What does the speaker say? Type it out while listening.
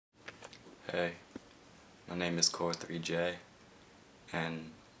Hey, my name is COR3J,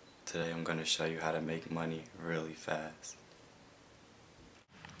 and today I'm going to show you how to make money really fast.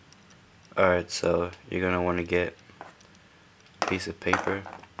 Alright, so you're going to want to get a piece of paper,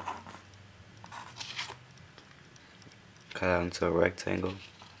 cut out into a rectangle.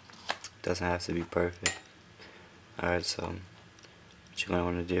 Doesn't have to be perfect. Alright, so what you're going to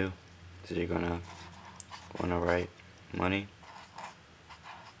want to do is you're going to want to write money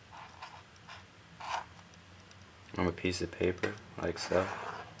on a piece of paper, like so.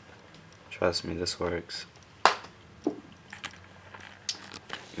 Trust me, this works. You're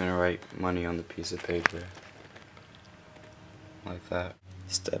gonna write money on the piece of paper, like that.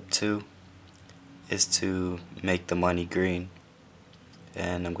 Step 2 is to make the money green,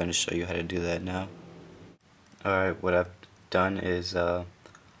 and I'm gonna show you how to do that now. Alright, what I've done is I've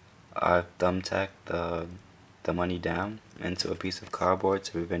thumbtacked the money down into a piece of cardboard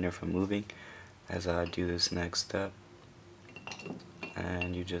to prevent it from moving as I do this next step.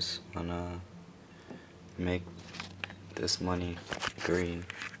 And you just wanna make this money green,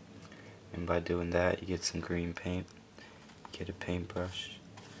 and by doing that you get some green paint. You get a paintbrush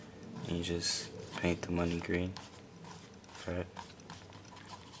and you just paint the money green. Right?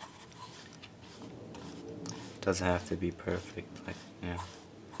 Doesn't have to be perfect, like, yeah,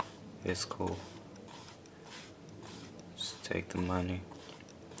 it's cool. Just take the money,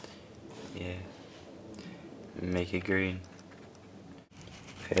 yeah, and make it green.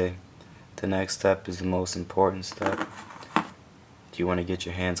 Okay, the next step is the most important step. You want to get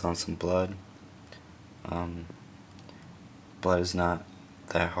your hands on some blood. Blood is not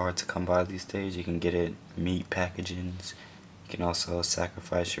that hard to come by these days. You can get it in meat packagings. You can also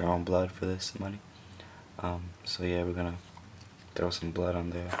sacrifice your own blood for this money. So yeah, we're gonna throw some blood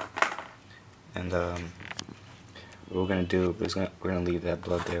on there, and what we're gonna do is we're gonna leave that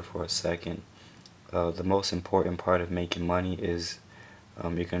blood there for a second. The most important part of making money is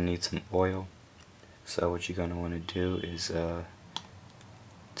you're gonna need some oil. So what you're gonna want to do is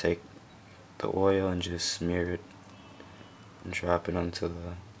take the oil and just smear it and drop it onto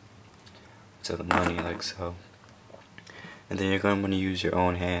the money, like so. And then you're going to want to use your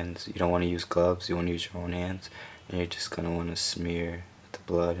own hands. You don't want to use gloves, you want to use your own hands. And you're just going to want to smear the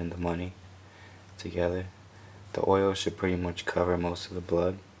blood and the money together. The oil should pretty much cover most of the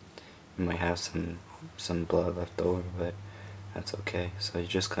blood. You might have some blood left over, but that's okay. So you're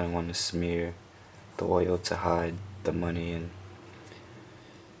just going to want to smear the oil to hide the money and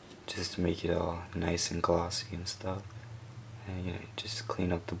just to make it all nice and glossy and stuff. And you know, just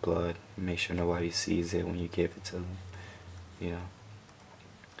clean up the blood, make sure nobody sees it when you give it to them, you know.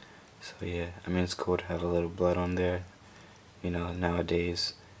 So yeah, I mean, it's cool to have a little blood on there. You know,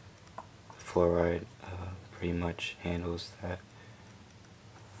 nowadays fluoride pretty much handles that.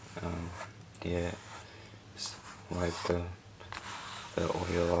 Yeah, just wipe the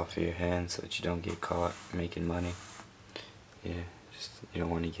oil off of your hands so that you don't get caught making money. Yeah, just you don't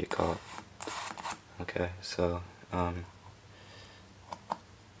want to get caught. Okay, so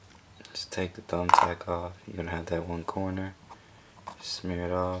just take the thumbtack off. You're gonna have that one corner. Just smear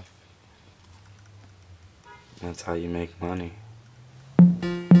it off. That's how you make money.